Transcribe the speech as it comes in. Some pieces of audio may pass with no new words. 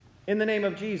In the name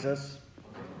of Jesus.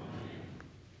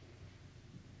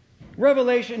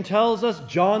 Revelation tells us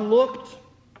John looked,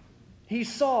 he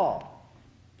saw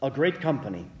a great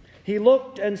company. He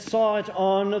looked and saw it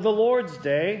on the Lord's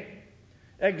day.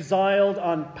 Exiled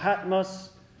on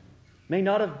Patmos may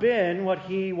not have been what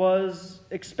he was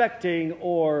expecting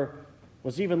or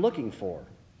was even looking for.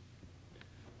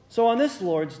 So on this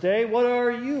Lord's day, what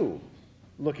are you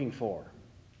looking for?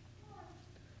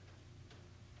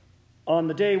 On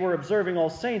the day we're observing All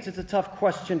Saints, it's a tough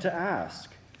question to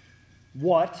ask.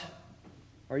 What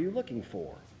are you looking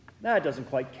for? That doesn't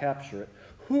quite capture it.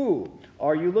 Who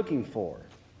are you looking for?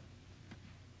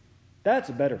 That's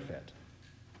a better fit.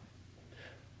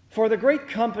 For the great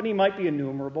company might be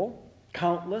innumerable,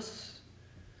 countless,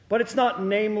 but it's not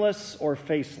nameless or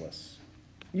faceless.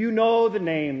 You know the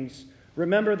names,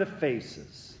 remember the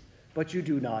faces, but you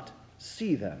do not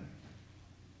see them.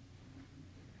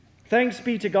 Thanks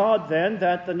be to God, then,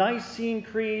 that the Nicene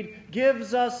Creed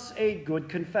gives us a good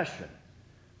confession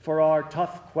for our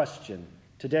tough question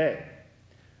today.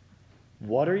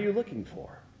 What are you looking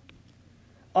for?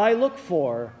 I look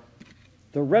for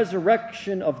the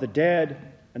resurrection of the dead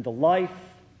and the life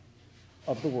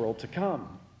of the world to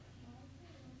come.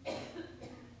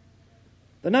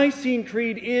 The Nicene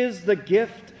Creed is the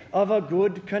gift of a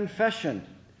good confession,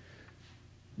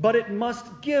 but it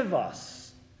must give us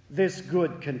this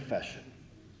good confession.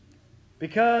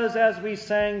 Because as we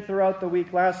sang throughout the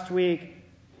week last week,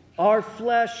 our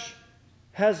flesh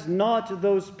has not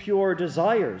those pure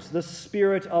desires the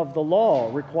spirit of the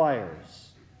law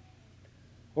requires.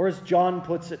 Or as John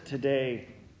puts it today,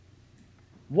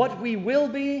 what we will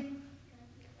be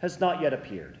has not yet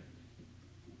appeared.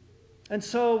 And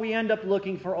so we end up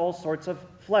looking for all sorts of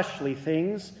fleshly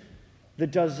things, the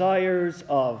desires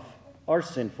of our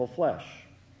sinful flesh.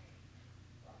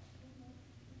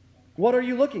 What are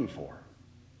you looking for?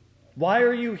 Why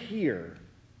are you here?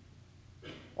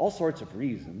 All sorts of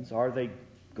reasons. Are they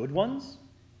good ones?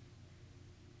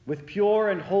 With pure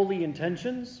and holy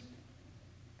intentions?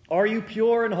 Are you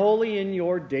pure and holy in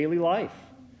your daily life?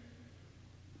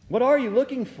 What are you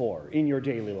looking for in your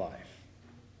daily life?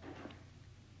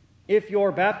 If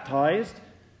you're baptized,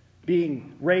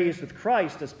 being raised with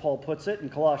Christ, as Paul puts it in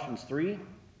Colossians 3,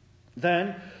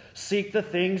 then seek the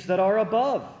things that are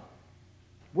above,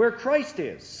 where Christ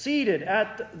is, seated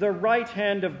at the right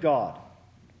hand of God.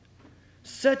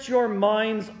 Set your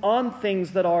minds on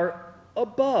things that are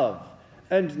above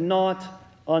and not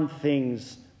on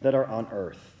things that are on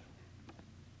earth.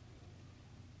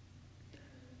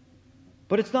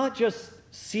 But it's not just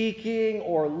seeking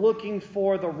or looking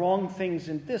for the wrong things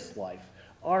in this life.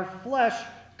 Our flesh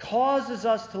causes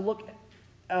us to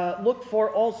look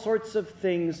for all sorts of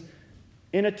things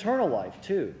in eternal life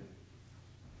too.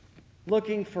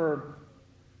 Looking for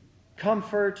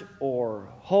comfort or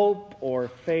hope or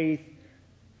faith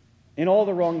in all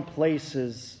the wrong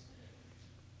places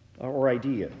or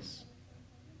ideas.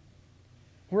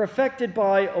 We're affected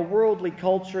by a worldly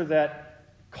culture that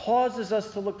causes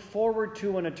us to look forward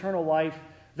to an eternal life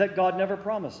that God never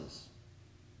promises.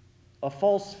 A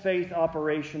false faith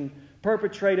operation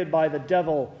perpetrated by the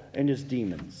devil and his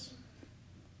demons.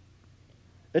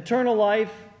 Eternal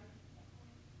life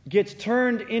gets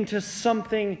turned into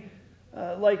something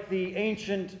like the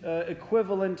ancient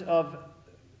equivalent of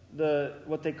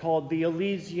what they called the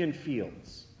Elysian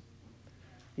fields.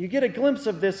 You get a glimpse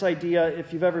of this idea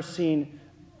if you've ever seen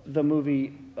the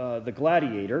movie The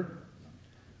Gladiator,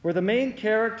 where the main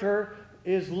character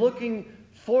is looking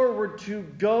forward to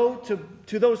go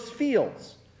to those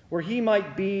fields where he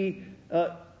might be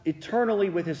eternally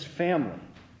with his family.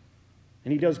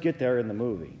 And he does get there in the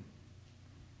movie.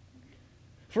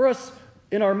 For us,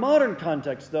 in our modern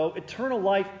context, though, eternal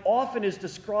life often is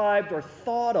described or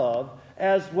thought of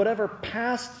as whatever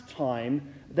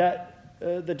pastime that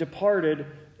the departed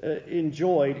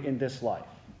enjoyed in this life.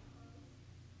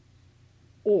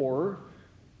 Or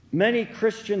many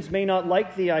Christians may not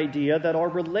like the idea that our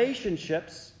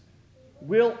relationships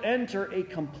will enter a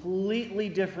completely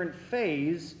different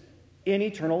phase in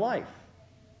eternal life.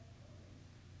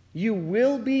 You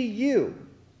will be you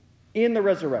in the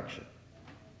resurrection.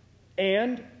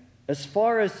 And as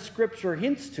far as Scripture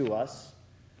hints to us,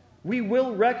 we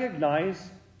will recognize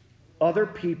other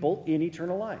people in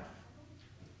eternal life.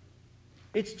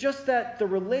 It's just that the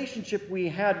relationship we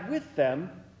had with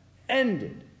them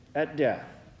ended at death.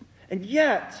 And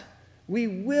yet, we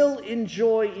will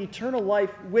enjoy eternal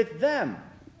life with them.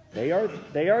 They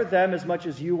are them as much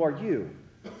as you are you.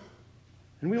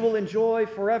 And we will enjoy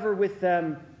forever with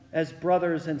them as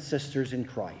brothers and sisters in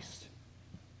Christ.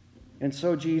 And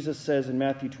so Jesus says in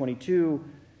Matthew 22,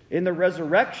 In the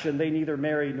resurrection, they neither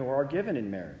marry nor are given in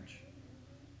marriage.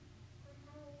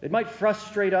 It might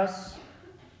frustrate us,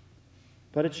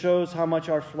 but it shows how much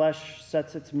our flesh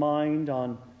sets its mind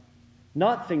on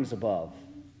not things above,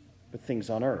 but things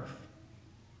on earth.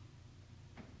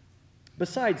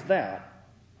 Besides that,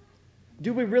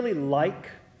 do we really like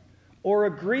or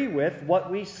agree with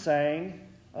what we sang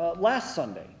last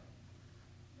Sunday?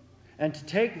 And to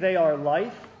take they are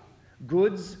life,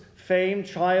 goods, fame,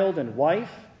 child, and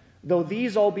wife, though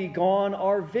these all be gone,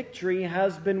 our victory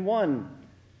has been won.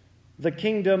 The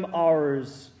kingdom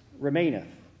ours remaineth.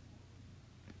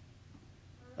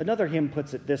 Another hymn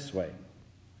puts it this way.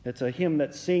 It's a hymn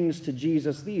that sings to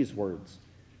Jesus these words.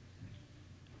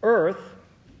 Earth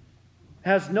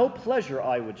has no pleasure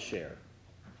I would share.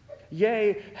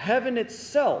 Yea, heaven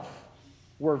itself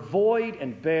were void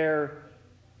and bare,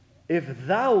 if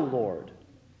thou, Lord,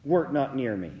 wert not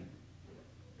near me.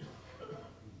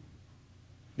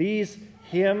 These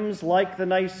hymns, like the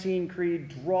Nicene Creed,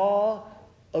 draw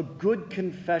a good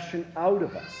confession out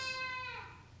of us.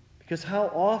 Because how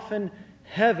often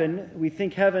we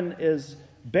think heaven is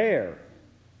bare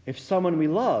if someone we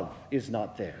love is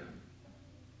not there.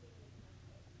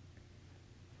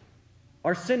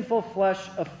 Our sinful flesh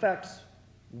affects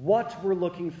what we're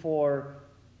looking for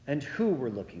and who we're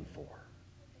looking for.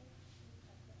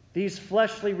 These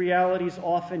fleshly realities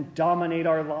often dominate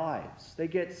our lives. They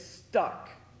get stuck.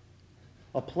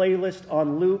 A playlist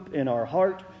on loop in our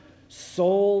heart,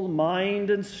 soul, mind,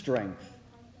 and strength.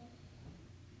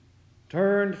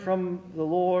 Turned from the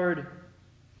Lord,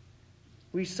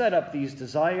 we set up these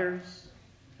desires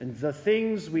and the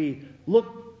things we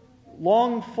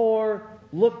long for,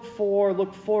 look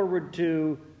forward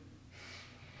to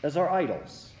as our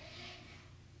idols.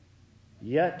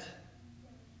 Yet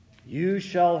you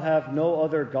shall have no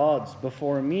other gods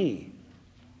before me,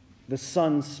 the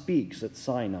Son speaks at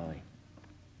Sinai.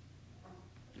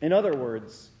 In other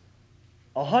words,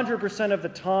 100% of the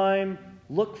time,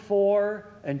 look for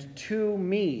and to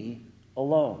me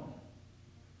alone.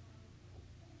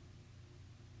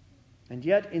 And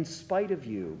yet, in spite of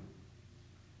you,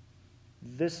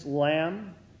 this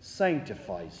Lamb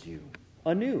sanctifies you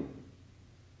anew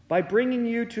by bringing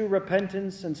you to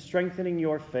repentance and strengthening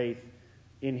your faith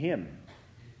in Him.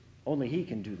 Only He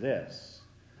can do this.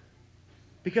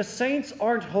 Because saints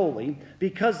aren't holy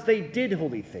because they did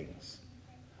holy things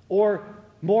or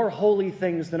more holy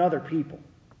things than other people.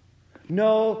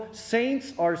 No,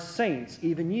 saints are saints,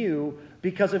 even you,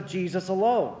 because of Jesus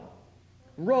alone.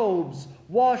 Robes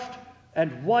washed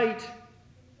and white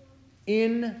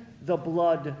in the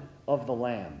blood of the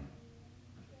Lamb.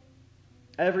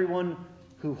 Everyone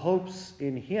who hopes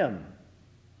in Him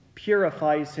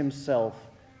purifies himself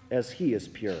as He is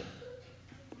pure.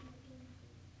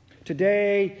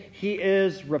 Today, He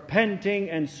is repenting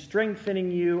and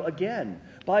strengthening you again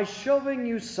by showing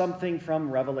you something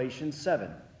from Revelation 7.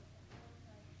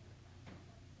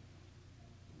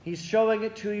 He's showing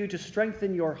it to you to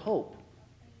strengthen your hope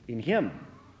in Him.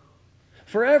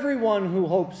 For everyone who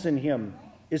hopes in Him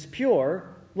is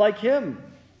pure like Him,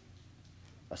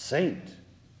 a saint.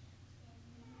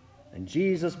 And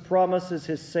Jesus promises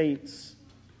His saints,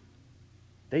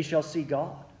 they shall see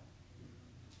God.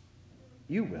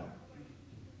 You will.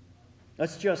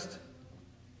 That's just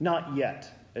not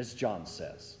yet, as John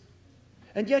says.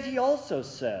 And yet He also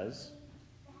says,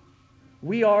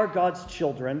 we are God's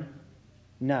children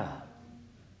now.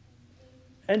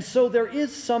 And so there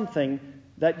is something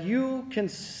that you can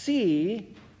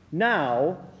see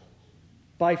now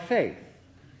by faith.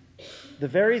 The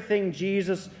very thing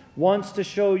Jesus wants to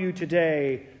show you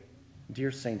today,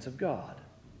 dear saints of God.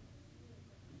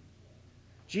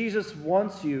 Jesus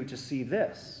wants you to see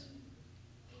this.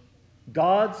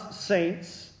 God's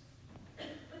saints,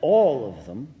 all of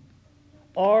them,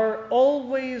 are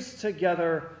always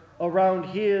together around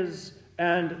His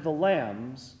and the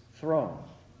Lamb's throne.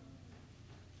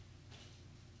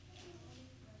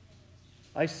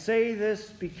 I say this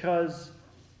because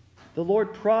the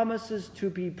Lord promises to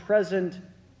be present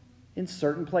in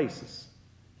certain places.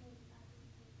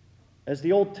 As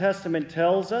the Old Testament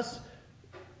tells us,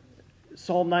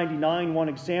 Psalm 99, one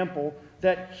example,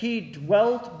 that He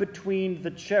dwelt between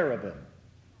the cherubim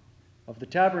of the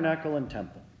tabernacle and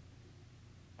temple.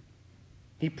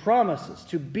 He promises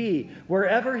to be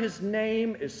wherever His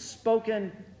name is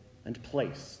spoken and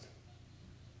placed,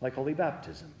 like holy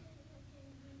baptism.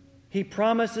 He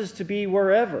promises to be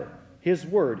wherever His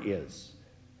word is.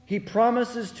 He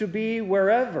promises to be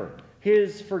wherever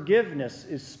His forgiveness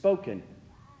is spoken,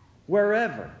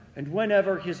 wherever and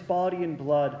whenever His body and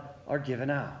blood are given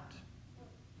out.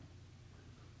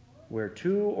 where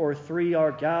 2 or 3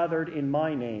 are gathered in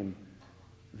my name,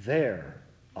 there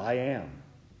I am.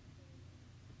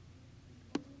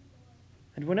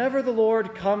 And whenever the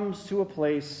Lord comes to a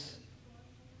place,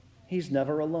 he's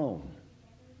never alone.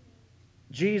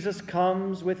 Jesus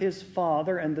comes with his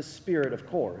Father and the Spirit, of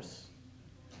course.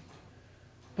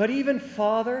 But even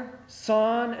Father,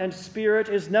 Son, and Spirit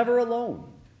is never alone.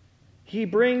 He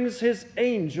brings his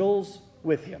angels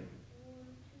with him.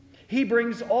 He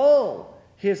brings all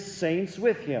his saints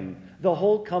with him, the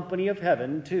whole company of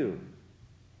heaven too.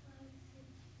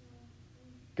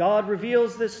 God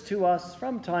reveals this to us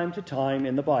from time to time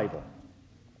in the Bible.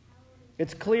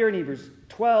 It's clear in Hebrews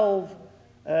 12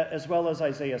 as well as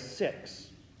Isaiah 6.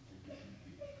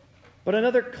 But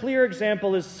another clear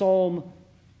example is Psalm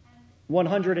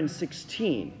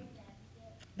 116.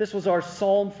 This was our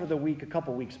psalm for the week a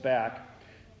couple weeks back.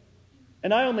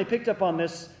 And I only picked up on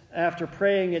this after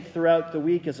praying it throughout the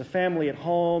week as a family at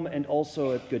home and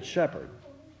also at Good Shepherd.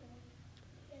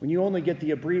 When you only get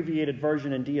the abbreviated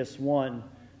version in DS1,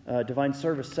 Divine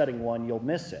Service Setting 1, you'll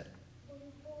miss it.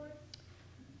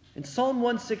 In Psalm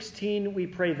 116, we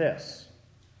pray this: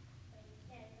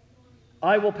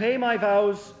 I will pay my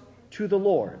vows to the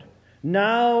Lord,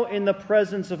 now in the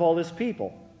presence of all his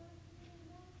people.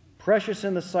 Precious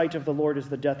in the sight of the Lord is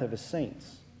the death of his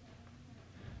saints.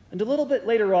 And a little bit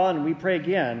later on, we pray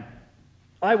again,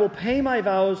 I will pay my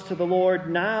vows to the Lord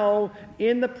now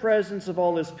in the presence of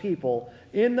all his people,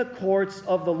 in the courts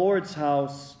of the Lord's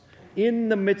house, in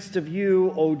the midst of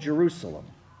you, O Jerusalem.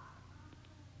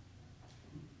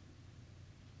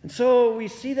 And so we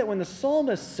see that when the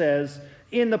psalmist says,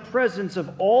 in the presence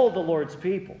of all the Lord's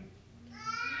people,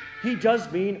 he does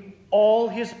mean all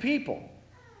his people,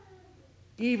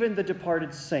 even the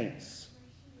departed saints.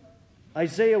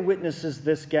 Isaiah witnesses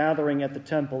this gathering at the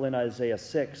temple in Isaiah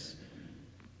 6,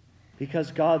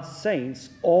 because God's saints,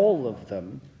 all of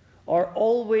them, are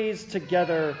always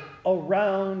together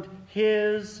around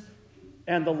his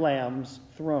and the Lamb's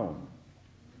throne.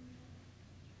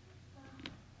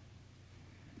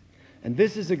 And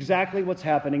this is exactly what's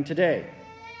happening today.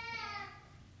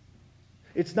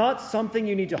 It's not something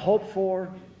you need to hope for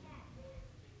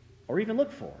or even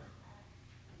look for.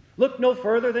 Look no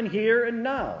further than here and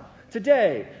now.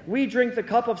 Today, we drink the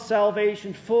cup of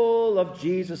salvation full of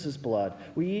Jesus' blood.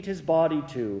 We eat his body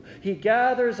too. He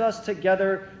gathers us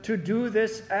together to do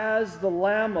this as the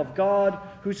Lamb of God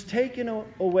who's taken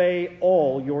away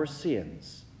all your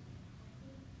sins.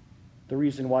 The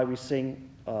reason why we sing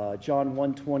John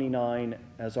 1:29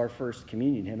 as our first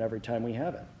communion hymn every time we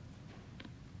have it.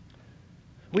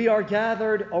 We are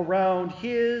gathered around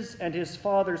his and his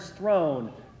Father's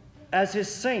throne as his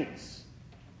saints,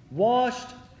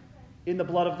 washed in the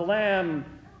blood of the Lamb,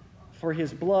 for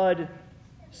his blood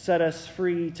set us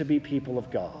free to be people of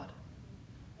God.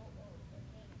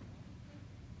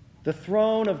 The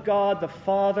throne of God the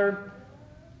Father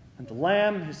and the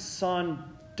Lamb, his Son,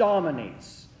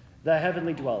 dominates the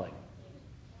heavenly dwelling.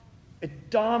 It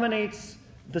dominates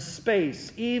the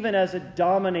space, even as it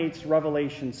dominates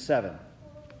Revelation 7.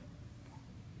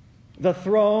 The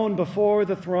throne before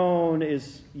the throne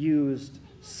is used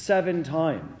 7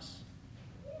 times.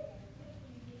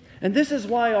 And this is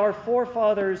why our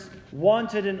forefathers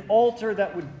wanted an altar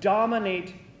that would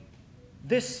dominate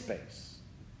this space,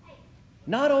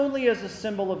 not only as a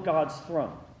symbol of God's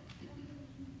throne,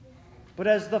 but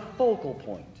as the focal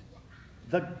point,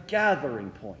 the gathering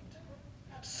point,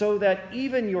 so that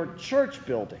even your church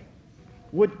building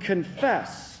would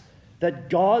confess that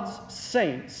God's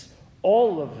saints,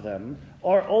 all of them,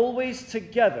 are always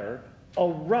together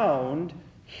around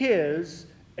his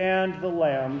and the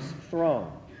Lamb's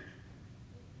throne.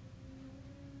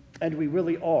 And we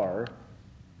really are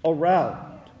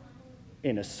around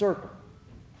in a circle.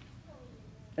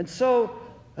 And so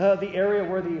the area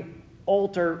where the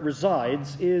altar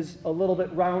resides is a little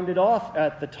bit rounded off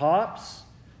at the tops.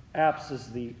 Apse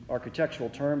is the architectural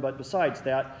term, but besides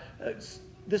that,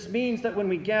 this means that when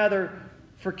we gather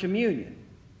for communion,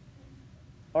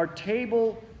 our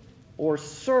table or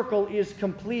circle is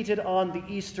completed on the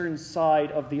eastern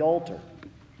side of the altar.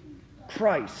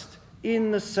 Christ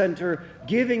in the center,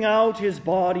 giving out his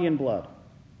body and blood.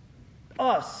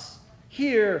 Us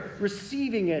here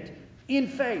receiving it in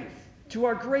faith to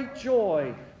our great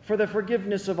joy for the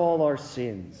forgiveness of all our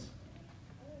sins.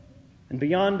 And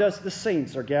beyond us the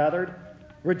saints are gathered,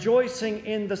 rejoicing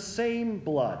in the same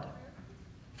blood,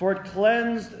 for it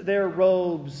cleansed their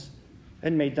robes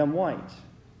and made them white.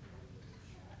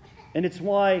 And it's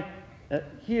why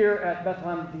here at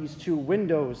Bethlehem these 2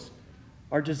 windows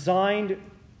are designed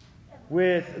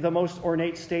with the most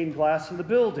ornate stained glass in the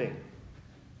building,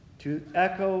 to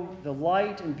echo the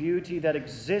light and beauty that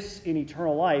exists in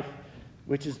eternal life,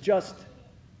 which is just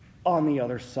on the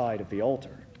other side of the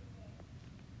altar.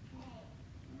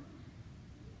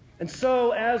 And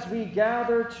so, as we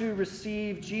gather to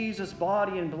receive Jesus'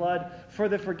 body and blood for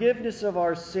the forgiveness of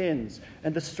our sins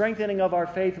and the strengthening of our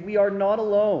faith, we are not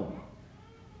alone.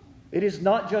 It is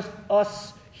not just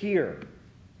us here.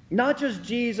 Not just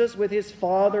Jesus with his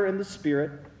Father and the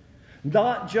Spirit.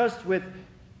 Not just with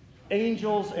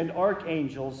angels and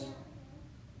archangels.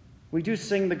 We do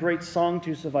sing the great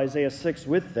songtus of Isaiah 6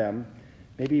 with them,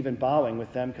 maybe even bowing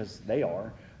with them because they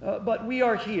are. But we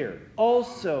are here,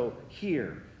 also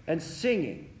here, and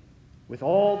singing with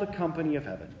all the company of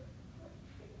heaven.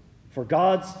 For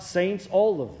God's saints,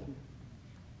 all of them,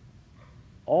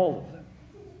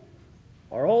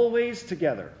 are always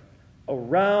together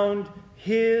around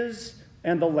his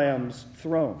and the Lamb's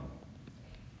throne.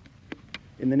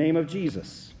 In the name of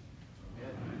Jesus.